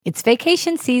It's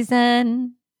vacation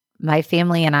season. My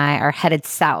family and I are headed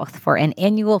south for an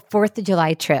annual 4th of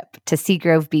July trip to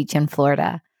Seagrove Beach in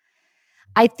Florida.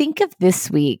 I think of this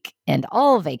week and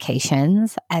all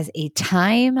vacations as a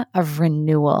time of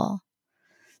renewal.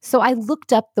 So I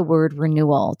looked up the word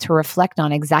renewal to reflect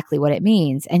on exactly what it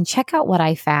means and check out what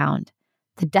I found.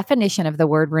 The definition of the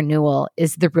word renewal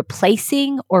is the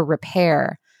replacing or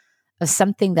repair of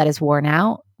something that is worn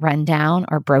out, run down,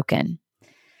 or broken.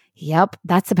 Yep,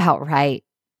 that's about right.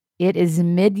 It is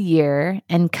mid-year,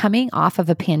 and coming off of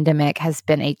a pandemic has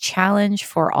been a challenge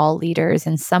for all leaders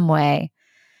in some way.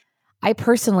 I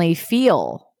personally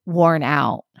feel worn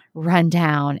out, run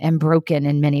down, and broken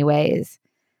in many ways.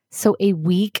 So a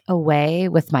week away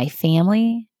with my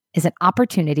family is an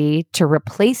opportunity to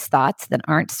replace thoughts that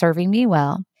aren't serving me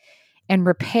well and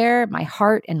repair my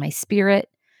heart and my spirit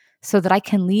so that I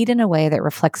can lead in a way that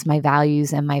reflects my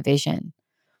values and my vision.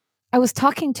 I was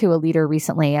talking to a leader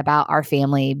recently about our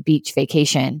family beach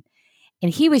vacation,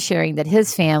 and he was sharing that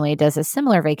his family does a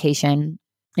similar vacation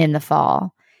in the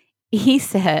fall. He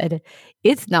said,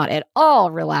 "It's not at all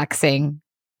relaxing.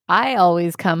 I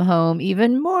always come home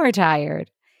even more tired."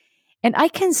 And I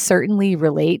can certainly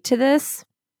relate to this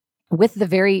with the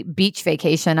very beach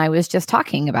vacation I was just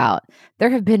talking about. There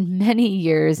have been many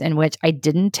years in which I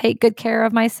didn't take good care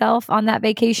of myself on that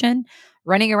vacation,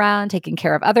 running around, taking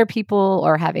care of other people,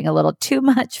 or having a little too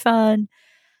much fun.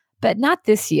 But not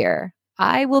this year.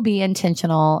 I will be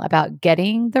intentional about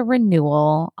getting the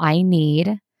renewal I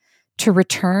need to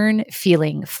return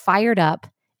feeling fired up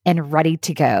and ready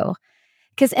to go.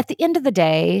 Because at the end of the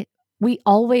day, we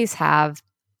always have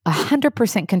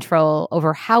 100% control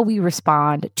over how we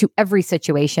respond to every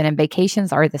situation, and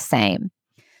vacations are the same.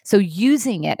 So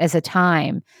using it as a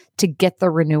time to get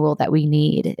the renewal that we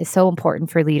need is so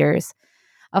important for leaders.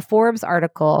 A Forbes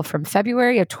article from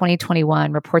February of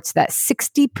 2021 reports that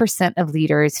 60% of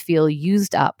leaders feel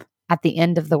used up at the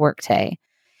end of the workday,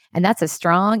 and that's a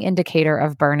strong indicator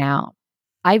of burnout.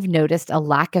 I've noticed a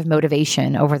lack of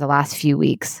motivation over the last few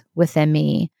weeks within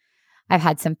me. I've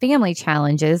had some family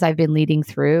challenges I've been leading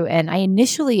through, and I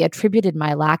initially attributed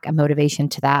my lack of motivation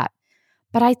to that.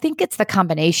 But I think it's the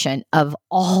combination of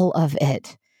all of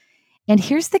it. And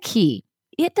here's the key.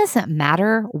 It doesn't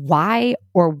matter why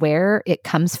or where it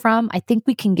comes from. I think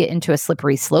we can get into a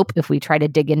slippery slope if we try to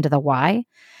dig into the why.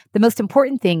 The most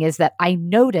important thing is that I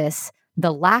notice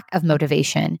the lack of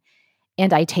motivation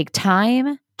and I take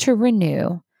time to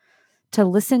renew, to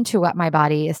listen to what my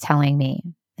body is telling me.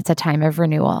 It's a time of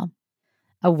renewal.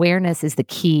 Awareness is the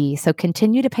key, so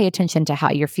continue to pay attention to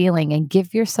how you're feeling and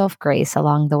give yourself grace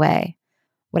along the way.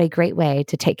 What a great way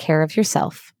to take care of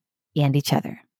yourself and each other.